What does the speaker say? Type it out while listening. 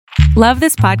Love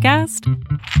this podcast?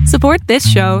 Support this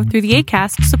show through the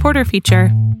Acast supporter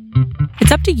feature.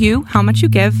 It's up to you how much you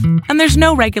give, and there's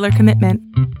no regular commitment.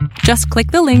 Just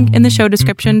click the link in the show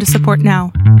description to support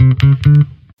now.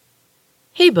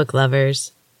 Hey, book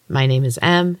lovers. My name is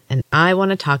Em, and I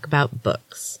want to talk about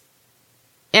books.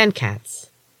 And cats.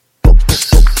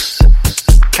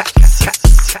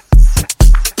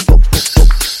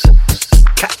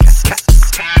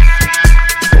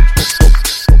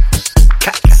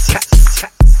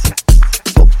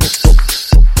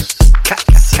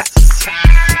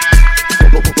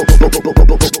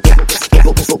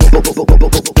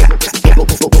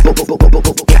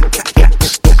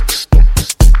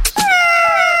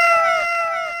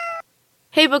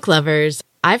 Hey, book lovers.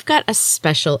 I've got a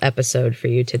special episode for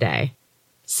you today.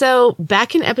 So,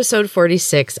 back in episode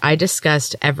 46, I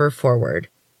discussed Ever Forward,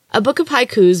 a book of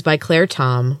haikus by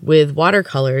Thom with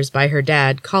watercolors by her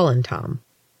dad, Thom.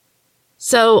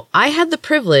 So, I had the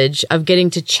privilege of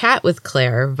getting to chat with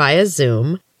Claire via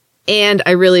Zoom, and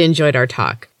I really enjoyed our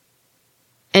talk.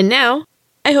 And now,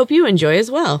 I hope you enjoy as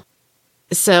well.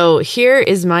 So, here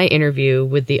is my interview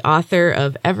with the author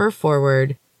of Ever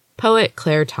Forward, poet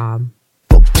Thom.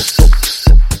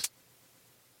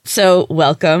 So,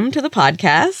 welcome to the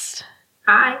podcast.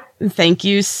 Hi. Thank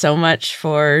you so much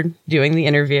for doing the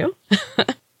interview.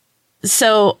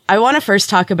 So, I want to first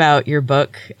talk about your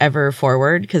book, Ever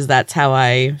Forward, because that's how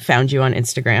I found you on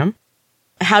Instagram.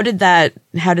 How did that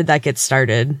get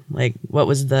started? Like, what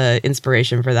was the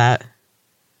inspiration for that?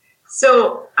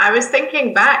 So, I was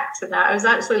thinking back to that. I was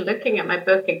actually looking at my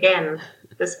book again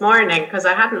this morning because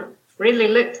I hadn't really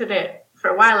looked at it for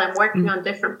a while. I'm working on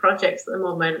different projects at the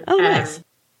moment. Oh, nice.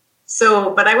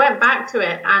 But I went back to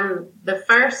it, and the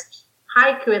first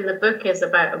haiku in the book is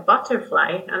about a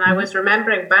butterfly, and I was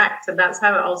remembering back to that's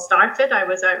how it all started. I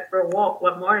was out for a walk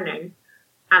one morning,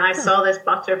 and I saw this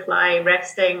butterfly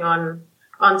resting on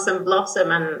some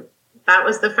blossom, and that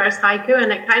was the first haiku,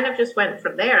 and it kind of just went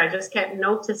from there. I just kept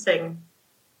noticing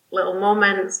little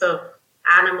moments of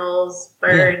animals,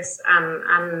 birds,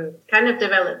 and kind of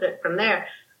developed it from there.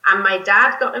 And my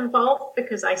dad got involved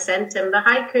because I sent him the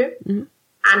haiku,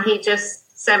 and he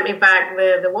just sent me back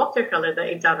the watercolor that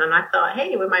he'd done. And I thought,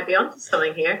 hey, we might be onto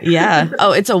something here. Yeah.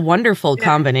 Oh, it's a wonderful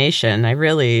combination.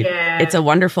 It's a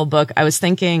wonderful book. I was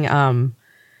thinking,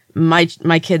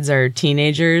 my kids are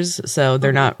teenagers, so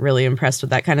they're not really impressed with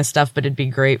that kind of stuff, but it'd be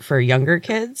great for younger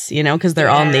kids, because they're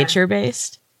all nature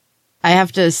based. I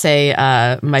have to say,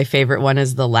 my favorite one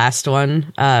is the last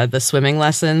one, the swimming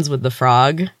lessons with the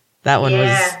frog. That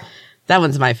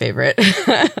one's my favorite.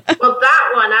 Well,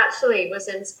 that one actually was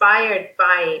inspired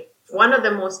by one of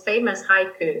the most famous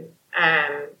haiku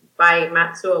by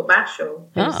Matsuo Basho,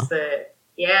 who's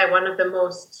one of the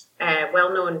most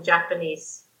well-known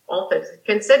Japanese authors,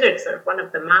 considered sort of one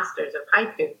of the masters of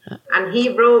haiku. And he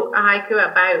wrote a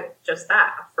haiku about just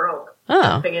that, a frog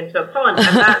jumping into a pond.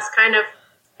 And that's kind of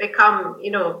become,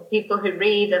 people who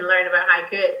read and learn about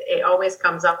haiku, it always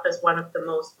comes up as one of the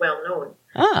most well-known.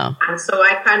 Oh. And so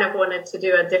I kind of wanted to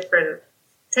do a different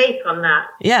take on that.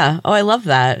 Yeah. Oh, I love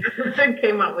that. I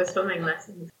came up with swimming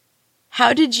lessons.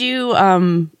 How did you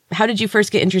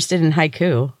first get interested in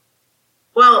haiku?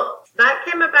 Well, that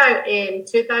came about in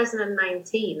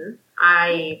 2019.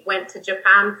 I went to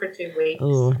Japan for 2 weeks.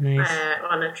 Oh, nice.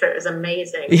 On a trip. It was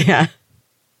amazing. Yeah.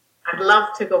 I'd love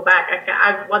to go back.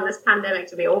 I want this pandemic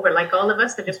to be over. Like all of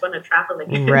us, I just want to travel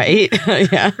again. Right.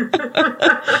 Yeah.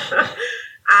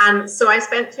 And so I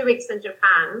spent 2 weeks in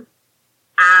Japan,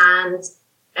 and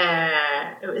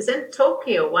it was in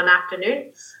Tokyo one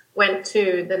afternoon. Went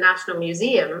to the National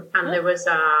Museum, and there was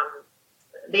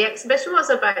the exhibition was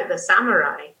about the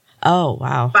samurai. Oh,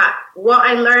 wow. But what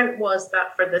I learned was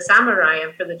that for the samurai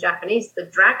and for the Japanese, the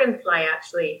dragonfly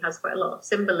actually has quite a lot of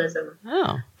symbolism.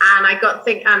 Oh. And I got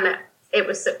thinking, and it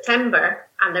was September,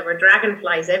 and there were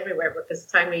dragonflies everywhere because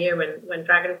the time of year when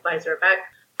dragonflies are about.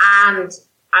 And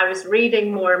I was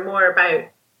reading more and more about,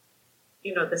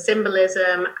 the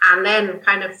symbolism, and then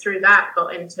kind of through that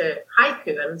got into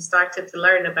haiku and started to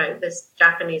learn about this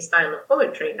Japanese style of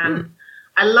poetry. And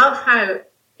I love how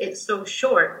it's so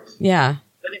short. Yeah.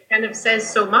 But it kind of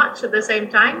says so much at the same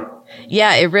time.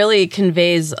 Yeah, it really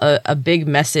conveys a big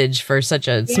message for such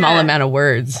a small amount of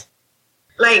words.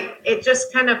 Like, it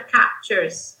just kind of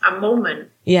captures a moment.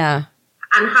 Yeah.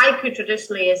 And haiku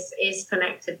traditionally is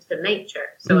connected to nature.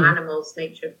 So animals,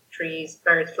 nature, trees,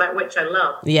 birds, which I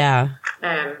love. Yeah.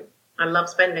 I love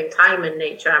spending time in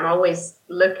nature. I'm always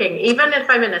looking, even if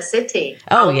I'm in a city,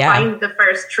 I'll find the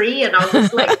first tree and I'll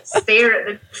just stare at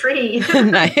the tree.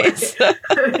 Nice.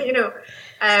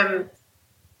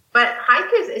 But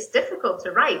haikus is difficult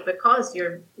to write because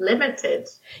you're limited.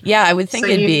 Yeah, I would think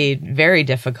it'd be very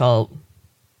difficult.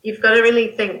 You've got to really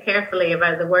think carefully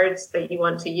about the words that you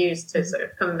want to use to sort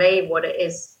of convey what it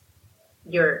is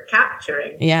you're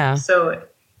capturing. Yeah. So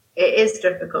it is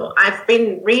difficult. I've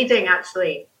been reading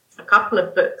actually a couple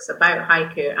of books about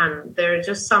haiku, and there are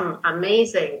just some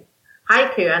amazing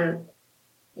haiku. And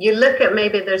you look at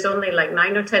maybe there's only like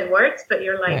 9 or 10 words, but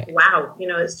you're like, wow,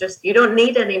 it's just, you don't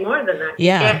need any more than that.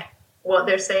 Yeah. You get what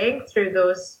they're saying through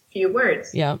those few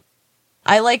words. Yeah.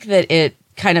 I like that it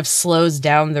kind of slows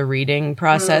down the reading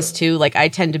process too. Like I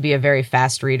tend to be a very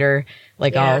fast reader.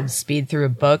 Like I'll speed through a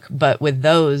book, but with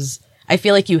those, I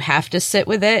feel like you have to sit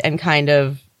with it and kind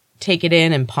of take it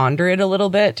in and ponder it a little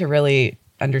bit to really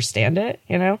understand it,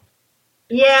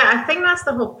 Yeah, I think that's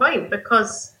the whole point,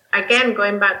 because again,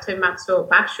 going back to Matsuo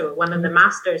Basho, one of the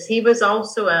masters, he was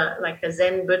also a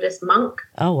Zen Buddhist monk.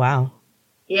 Oh, wow.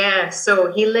 Yeah,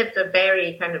 so he lived a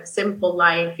very kind of simple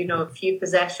life, a few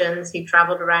possessions. He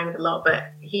traveled around a lot,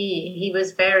 but he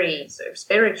was very sort of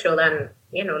spiritual and,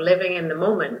 living in the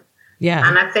moment. Yeah.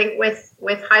 And I think with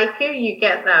haiku, you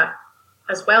get that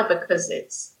as well, because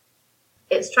it's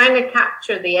trying to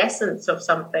capture the essence of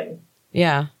something.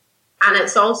 Yeah. And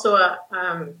it's also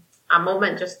a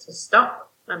moment just to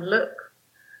stop and look.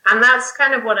 And that's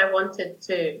kind of what I wanted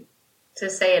to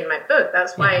say in my book.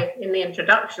 That's why in the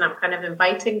introduction, I'm kind of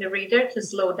inviting the reader to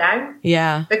slow down.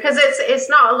 Yeah. Because it's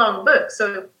not a long book.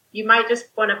 So you might just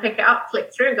want to pick it up,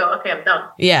 flick through and go, okay, I'm done.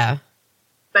 Yeah.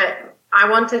 But I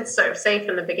wanted to sort of say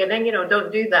from the beginning,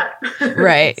 don't do that.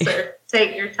 Right. Sort of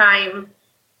take your time,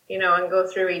 and go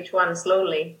through each one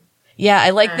slowly. Yeah,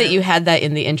 I like that you had that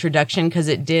in the introduction, because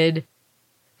it did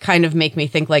kind of make me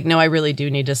think like, no, I really do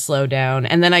need to slow down.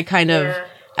 And then I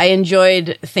I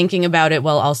enjoyed thinking about it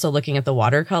while also looking at the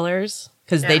watercolors,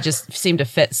 because they just seem to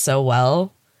fit so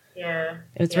well. Yeah.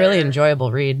 It's really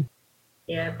enjoyable read.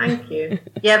 Yeah, thank you.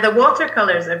 Yeah, the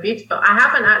watercolors are beautiful. I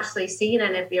haven't actually seen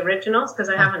any of the originals because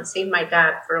I haven't seen my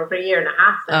dad for over a year and a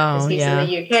half now, because he's in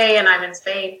the UK and I'm in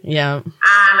Spain. Yeah.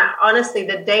 And honestly,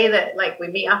 the day that we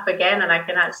meet up again and I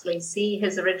can actually see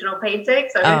his original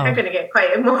paintings, I think I'm going to get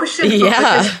quite emotional.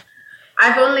 Yeah.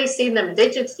 I've only seen them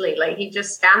digitally. Like he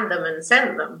just scanned them and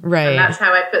sent them. Right. And that's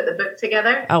how I put the book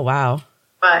together. Oh, wow.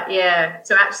 But yeah,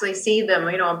 to actually see them,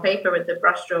 on paper with the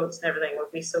brushstrokes and everything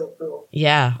would be so cool.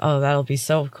 Yeah. Oh, that'll be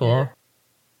so cool. Yeah.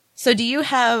 So do you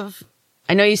have,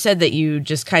 I know you said that you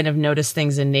just kind of notice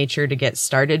things in nature to get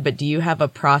started, but do you have a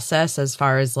process as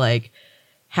far as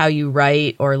how you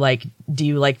write, or do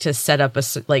you like to set up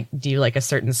do you like a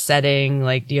certain setting?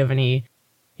 Do you have any,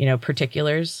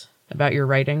 particulars about your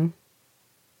writing?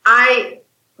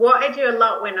 What I do a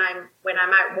lot when I'm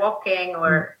out walking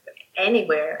or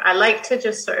anywhere, I like to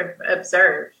just sort of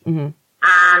observe. Mm-hmm.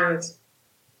 And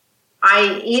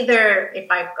I either,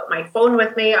 if I've got my phone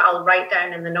with me, I'll write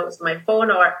down in the notes of my phone,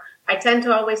 or I tend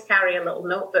to always carry a little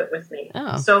notebook with me.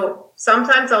 Oh. So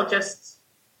sometimes I'll just,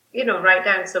 write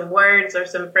down some words or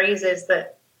some phrases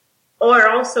or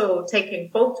also taking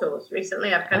photos.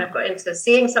 Recently, I've kind of got into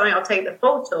seeing something, I'll take the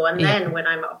photo, and then when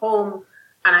I'm at home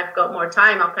and I've got more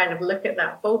time, I'll kind of look at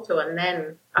that photo, and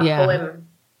then a poem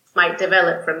might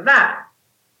develop from that.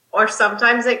 Or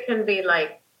sometimes it can be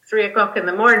 3:00 in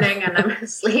the morning and I'm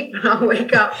asleep, and I'll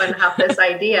wake up and have this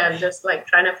idea and just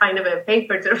trying to find a bit of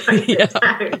paper to write it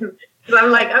down. Because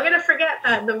I'm I'm going to forget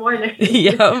that in the morning.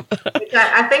 Yeah.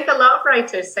 I think a lot of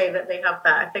writers say that they have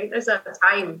that. I think there's a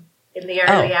time in the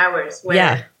early hours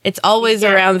where it's always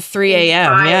around 3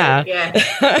 a.m.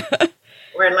 Yeah.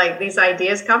 Where these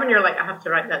ideas come and you're I have to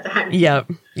write that down.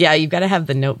 Yep. Yeah, you've got to have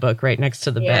the notebook right next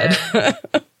to the bed.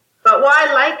 But what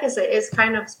I like is it is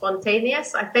kind of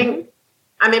spontaneous. I think,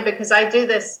 because I do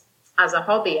this as a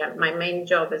hobby, and my main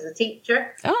job is a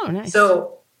teacher. Oh, nice.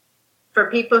 So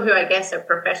for people who I guess are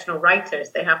professional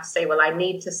writers, they have to say, well, I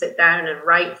need to sit down and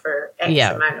write for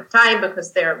X amount of time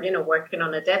because they're, working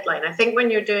on a deadline. I think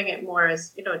when you're doing it more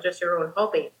as, just your own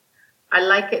hobby, I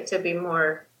like it to be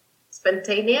more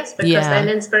spontaneous, because then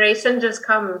inspiration just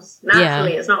comes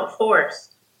naturally. It's not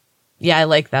forced. Yeah, I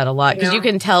like that a lot, because you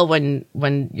can tell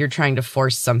when you're trying to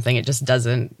force something, it just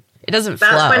doesn't flow.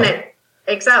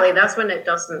 That's when it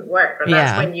doesn't work, or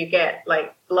that's when you get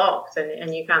blocked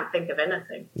and you can't think of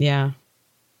anything. Yeah.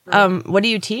 What do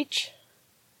you teach?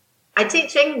 I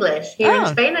teach English here in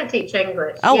Spain. I teach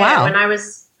English. Oh, wow. When I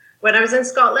was in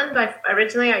Scotland,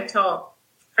 I taught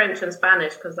French and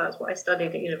Spanish because that's what I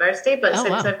studied at university. But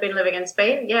since I've been living in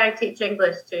Spain, I teach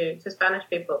English to Spanish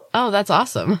people. Oh, that's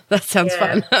awesome. That sounds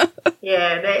fun.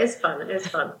 Yeah, it is fun. It is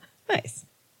fun. Nice.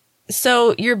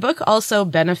 So your book also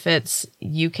benefits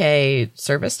UK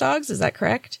service dogs. Is that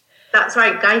correct? That's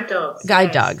right, guide dogs.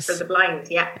 Guide dogs. For the blind,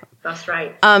 yeah, that's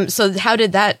right. So how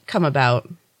did that come about?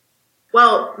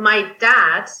 Well, my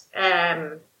dad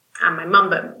and my mum,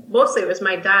 but mostly it was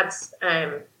my dad's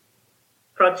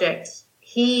project.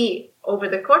 He, over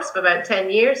the course of about 10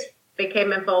 years,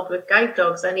 became involved with guide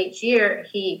dogs, and each year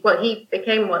he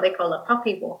became what they call a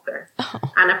puppy walker. Oh.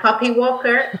 And a puppy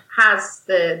walker has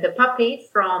the puppy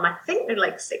from, I think they're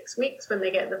like 6 weeks when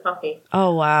they get the puppy.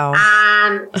 Oh, wow.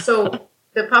 And so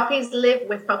the puppies live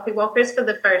with puppy walkers for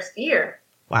the first year.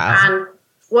 Wow. And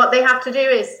what they have to do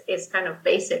is kind of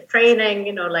basic training,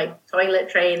 you know, like toilet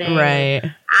training. Right.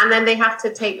 And then they have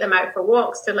to take them out for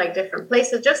walks to like different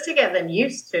places just to get them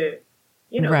used to,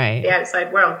 you know, right. the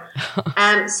outside world.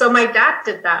 And so my dad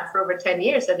did that for over 10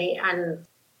 years, and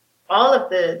all of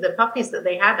the puppies that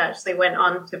they had actually went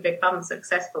on to become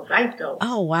successful guide dogs.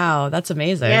 Oh, wow. That's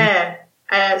amazing. Yeah.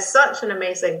 Such an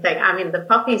amazing thing. I mean, the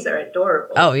puppies are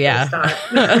adorable. Oh, yeah.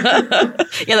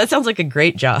 Yeah, that sounds like a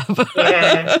great job.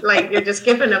 Yeah, like you're just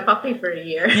given a puppy for a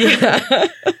year. Yeah.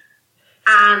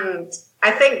 And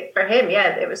I think for him,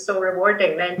 yeah, it was so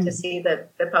rewarding then to see the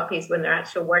puppies when they're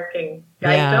actual working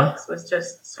guide dogs was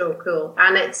just so cool.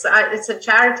 And it's a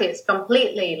charity. It's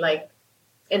completely like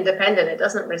independent. It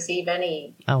doesn't receive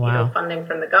any funding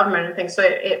from the government and things. So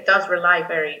it does rely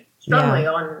very strongly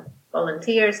on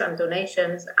volunteers and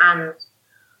donations. And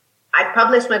I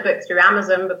published my book through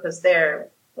Amazon because they're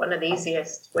one of the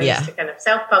easiest ways to kind of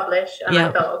self-publish. And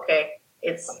I thought, okay,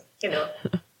 it's, you know,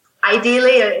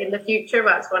 ideally in the future,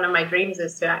 that's one of my dreams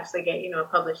is to actually get, you know, a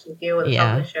publishing deal with a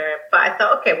publisher. But I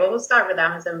thought, okay, well, we'll start with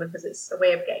Amazon because it's a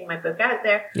way of getting my book out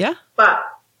there. Yeah. But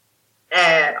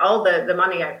all the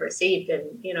money I've received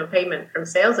in, you know, payment from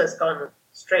sales has gone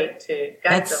straight to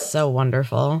guide dogs. That's so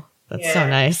wonderful. That's so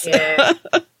nice. Yeah.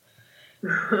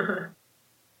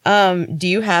 Do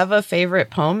you have a favorite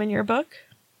poem in your book?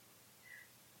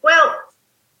 Well,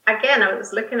 again, I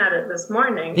was looking at it this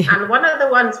morning, and one of the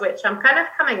ones which I'm kind of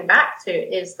coming back to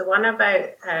is the one about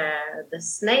the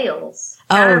snails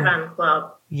caravan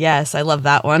club. Yes, I love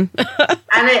that one.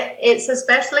 And it's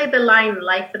especially the line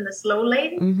 "life in the slow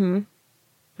lane,"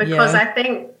 because I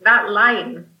think that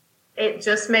line, it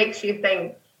just makes you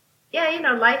think, yeah, you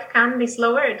know, life can be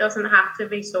slower. It doesn't have to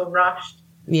be so rushed.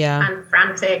 And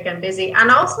frantic and busy. And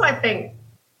also I think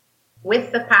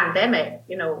with the pandemic,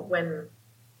 you know, when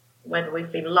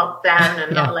we've been locked down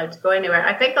and not allowed to go anywhere,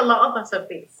 I think a lot of us have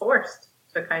been forced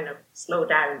to kind of slow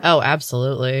down. Oh,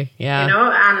 absolutely. Yeah. You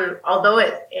know, and although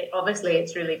it obviously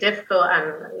it's really difficult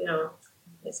and, you know,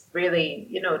 it's really,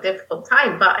 you know, difficult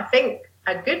time, but I think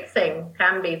a good thing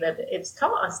can be that it's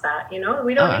taught us that, you know,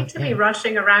 we don't need to be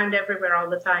rushing around everywhere all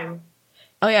the time.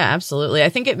 Oh, yeah, absolutely. I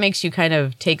think it makes you kind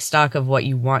of take stock of what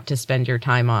you want to spend your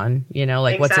time on, you know,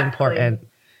 like what's important.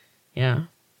 Yeah.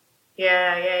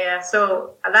 Yeah.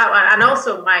 So that one, and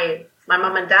also my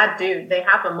mum and dad they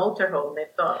have a motorhome.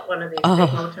 They've got one of these big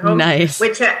motorhomes, nice.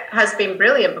 Which has been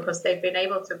brilliant because they've been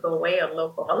able to go away on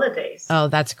local holidays. Oh,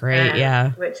 that's great.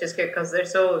 Yeah. Which is good because they're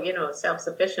so, you know,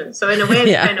 self-sufficient. So in a way,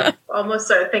 it's kind of almost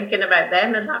sort of thinking about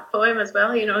them in that poem as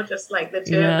well, you know, just like the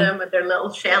two of them with their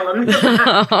little shell in the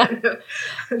back. Kind of,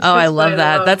 I love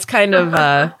that. That's kind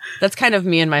of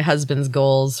me and my husband's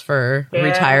goals for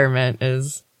retirement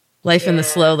is life in the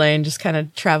slow lane, just kind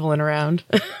of traveling around.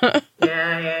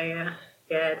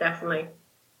 Yeah, definitely.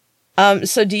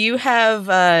 So do you have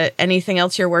anything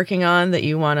else you're working on that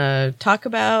you want to talk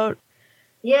about?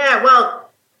 Yeah, well,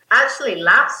 actually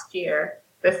last year,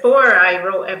 before I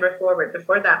wrote Ever Forward,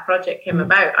 before that project came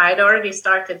about, I'd already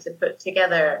started to put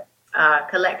together a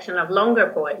collection of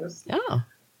longer poems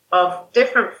of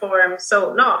different forms.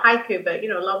 So not haiku, but, you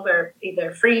know, longer,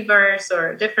 either free verse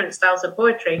or different styles of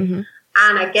poetry.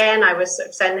 And again, I was sort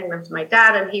of sending them to my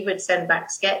dad, and he would send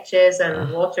back sketches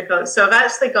and watercolors. So I've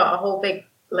actually got a whole big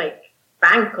like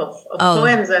bank of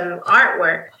poems and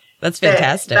artwork. That's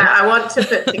fantastic. That I want to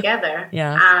put together.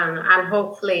 And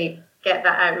hopefully get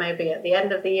that out maybe at the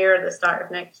end of the year or the start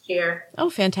of next year. Oh,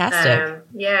 fantastic.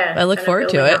 I look forward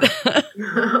to it.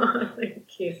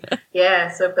 Thank you. Yeah,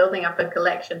 so building up a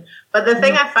collection. But the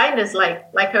thing I find is like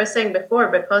I was saying before,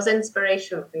 because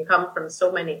inspiration can come from so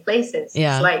many places,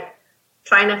 it's like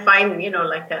trying to find, you know,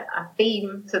 like a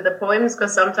theme to the poems,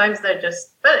 because sometimes they're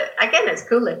just, but again, it's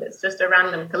cool if it's just a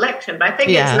random collection, but I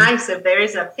think it's nice if there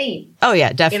is a theme. Oh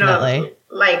yeah, definitely. You know,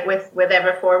 like with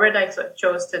Ever Forward, I sort of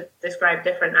chose to describe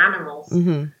different animals.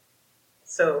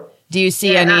 So do you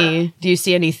see any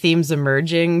themes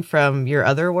emerging from your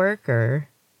other work, or?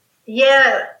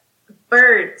 Yeah,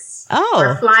 birds.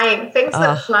 Or flying, things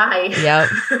that fly. Yep.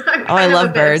 I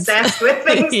love birds. Obsessed with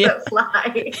things that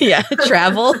fly. Yeah,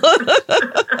 travel.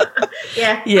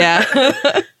 Yeah.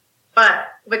 But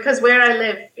because where I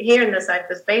live here in the south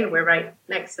of Spain, we're right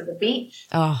next to the beach.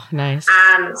 Oh, nice.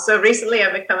 And so recently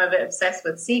I've become a bit obsessed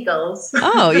with seagulls.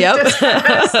 Oh, yep. Just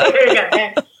staring at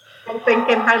them and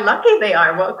thinking how lucky they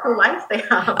are, what a cool life they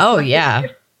have. Oh, yeah,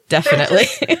 definitely.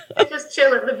 They just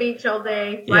chill at the beach all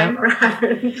day, flying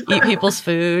around. Eat people's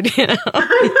food, you know.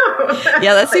 I know.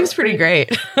 Yeah, that seems pretty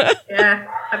great. Yeah,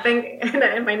 I think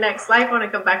in my next life I want to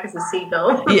come back as a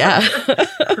seagull. Yeah.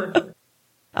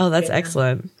 Oh, that's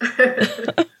excellent.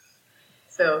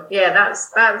 So yeah,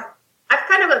 that's. I've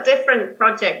kind of got different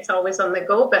projects always on the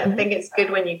go, but I think it's good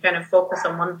when you kind of focus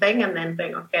on one thing and then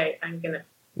think, okay, I'm gonna,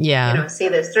 see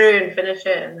this through and finish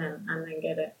it, and then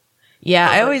get it. Yeah,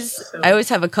 I always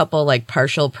have a couple like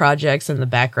partial projects in the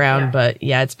background, but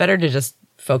yeah, it's better to just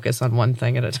focus on one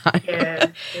thing at a time.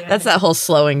 Yeah. That's that whole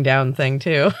slowing down thing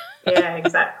too. Yeah,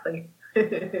 exactly.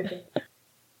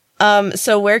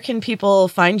 So where can people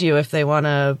find you if they want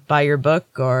to buy your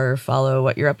book or follow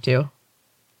what you're up to?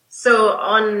 So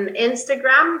on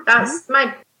Instagram, that's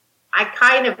I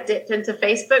kind of dipped into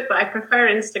Facebook, but I prefer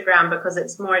Instagram because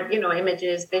it's more,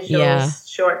 images, visuals,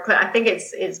 short clip. I think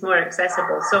it's more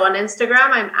accessible. So on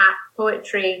Instagram, I'm at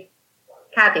Poetry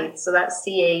Cadiz. So that's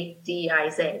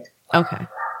Cadiz. Okay.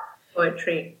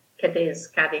 Poetry Cadiz.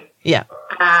 Yeah.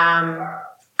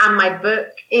 And my book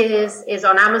is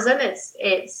on Amazon. It's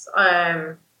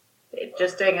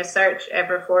just doing a search,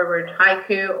 Ever Forward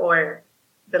Haiku, or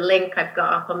the link I've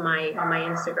got up on my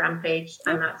Instagram page,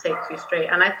 and that takes you straight.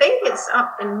 And I think it's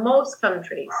up in most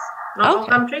countries, not all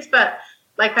countries, but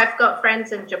like I've got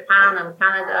friends in Japan and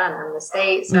Canada and in the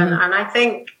States, and I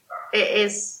think it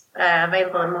is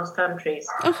available in most countries.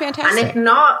 Oh, fantastic! And if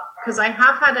not, because I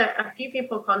have had a few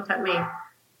people contact me,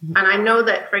 and I know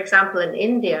that, for example, in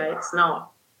India it's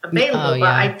not available, but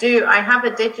I have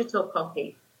a digital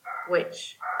copy,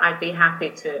 which I'd be happy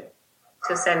to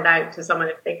send out to someone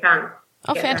if they can.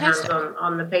 Oh, get fantastic! Their hands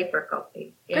on the paper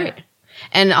copy. Yeah. Great.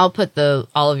 And I'll put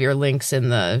all of your links in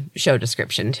the show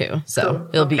description too, so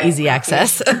it'll be easy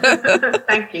access.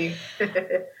 Thank you.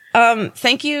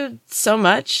 Thank you so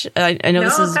much. I know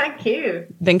this has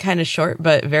been kind of short,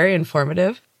 but very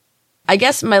informative. I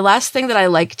guess my last thing that I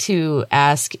like to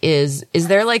ask is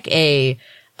there like a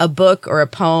book or a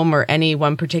poem or any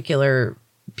one particular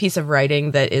piece of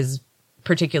writing that is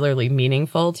particularly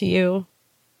meaningful to you?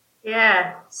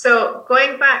 Yeah. So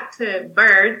going back to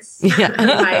birds,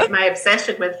 and my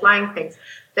obsession with flying things,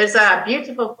 there's a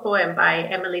beautiful poem by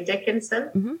Emily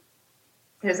Dickinson,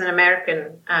 who's an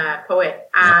American poet.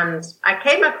 And I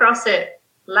came across it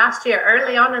last year,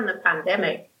 early on in the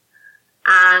pandemic.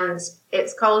 And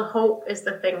it's called Hope is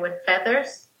the Thing with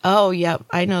Feathers. Oh, yeah.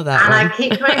 I know that and one. I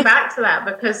keep coming back to that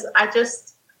because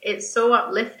it's so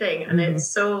uplifting. And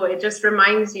it just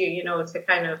reminds you, to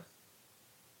kind of,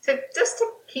 to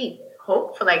keep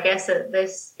hopeful, I guess, that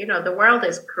this, the world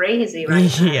is crazy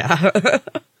right now. Yeah.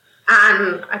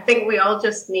 And I think we all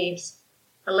just need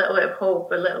a little bit of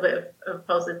hope, a little bit of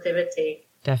positivity.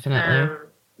 Definitely.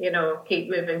 Keep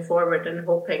moving forward and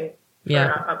hoping for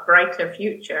a brighter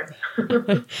future.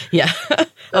 Yeah.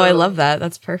 I love that.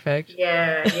 That's perfect.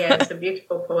 Yeah, it's a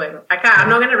beautiful poem. I'm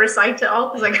not going to recite it all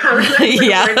because I can't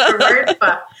remember word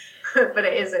for word, but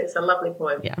it's a lovely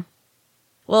poem. Yeah.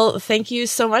 Well, thank you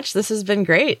so much. This has been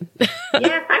great.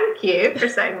 Yeah, thank you for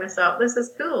setting this up. This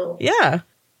is cool. Yeah.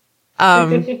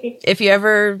 If you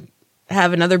ever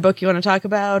have another book you want to talk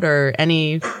about or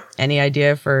any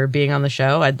idea for being on the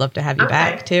show, I'd love to have you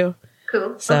back too.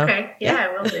 Cool. So, okay.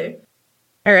 Yeah, will do.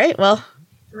 All right. Well,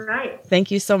 right.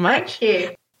 Thank you so much. Thank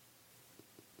you.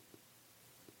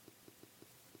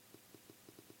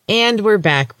 And we're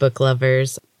back, book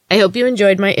lovers. I hope you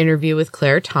enjoyed my interview with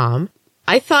Claire Thom.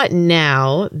 I thought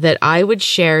now that I would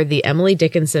share the Emily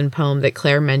Dickinson poem that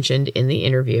Claire mentioned in the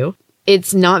interview.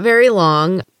 It's not very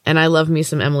long, and I love me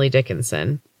some Emily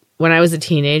Dickinson. When I was a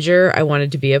teenager, I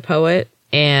wanted to be a poet,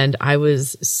 and I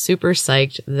was super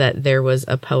psyched that there was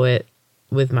a poet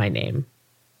with my name.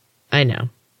 I know.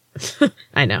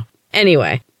 I know.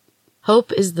 Anyway.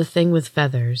 Hope is the thing with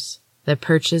feathers that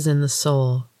perches in the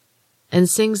soul and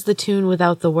sings the tune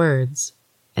without the words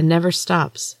and never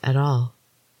stops at all.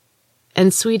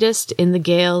 And sweetest in the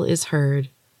gale is heard,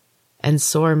 and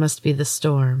sore must be the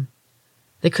storm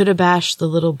that could abash the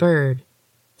little bird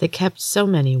that kept so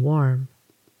many warm.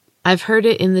 I've heard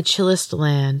it in the chillest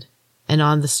land and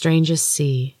on the strangest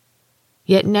sea,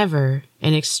 yet never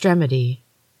in extremity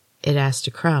it asked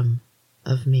a crumb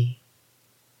of me.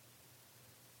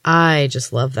 I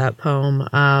just love that poem.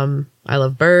 I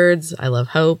love birds. I love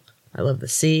hope. I love the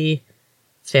sea.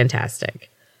 It's fantastic.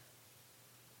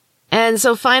 And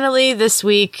so finally this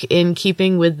week, in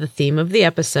keeping with the theme of the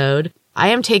episode, I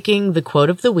am taking the quote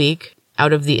of the week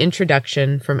out of the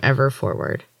introduction from Ever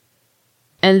Forward.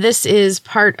 And this is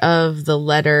part of the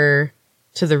letter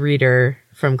to the reader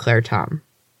from Claire Thom.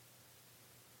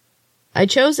 I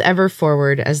chose Ever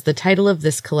Forward as the title of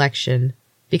this collection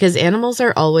because animals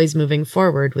are always moving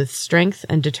forward with strength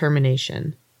and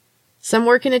determination. Some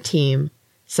work in a team,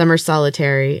 some are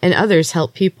solitary, and others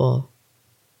help people.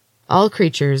 All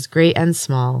creatures, great and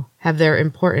small, have their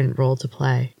important role to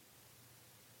play.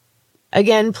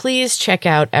 Again, please check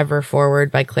out Ever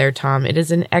Forward by Claire Thom. It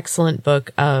is an excellent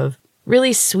book of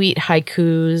really sweet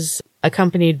haikus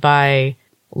accompanied by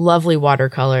lovely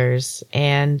watercolors,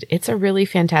 and it's a really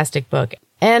fantastic book.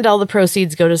 And all the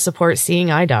proceeds go to support Seeing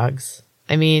Eye Dogs.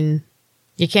 I mean,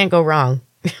 you can't go wrong.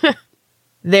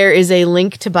 There is a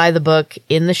link to buy the book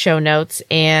in the show notes,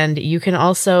 and you can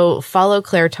also follow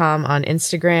Claire Thom on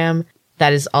Instagram.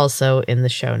 That is also in the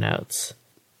show notes.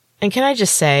 And can I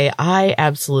just say, I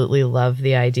absolutely love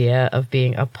the idea of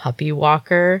being a puppy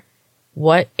walker.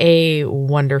 What a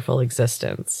wonderful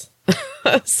existence.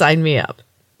 Sign me up.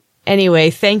 Anyway,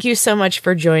 thank you so much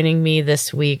for joining me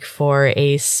this week for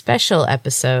a special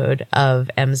episode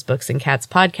of M's Books and Cats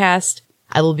podcast.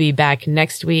 I will be back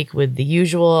next week with the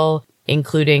usual,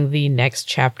 including the next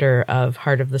chapter of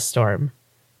Heart of the Storm.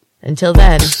 Until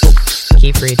then,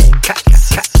 keep reading. Cat.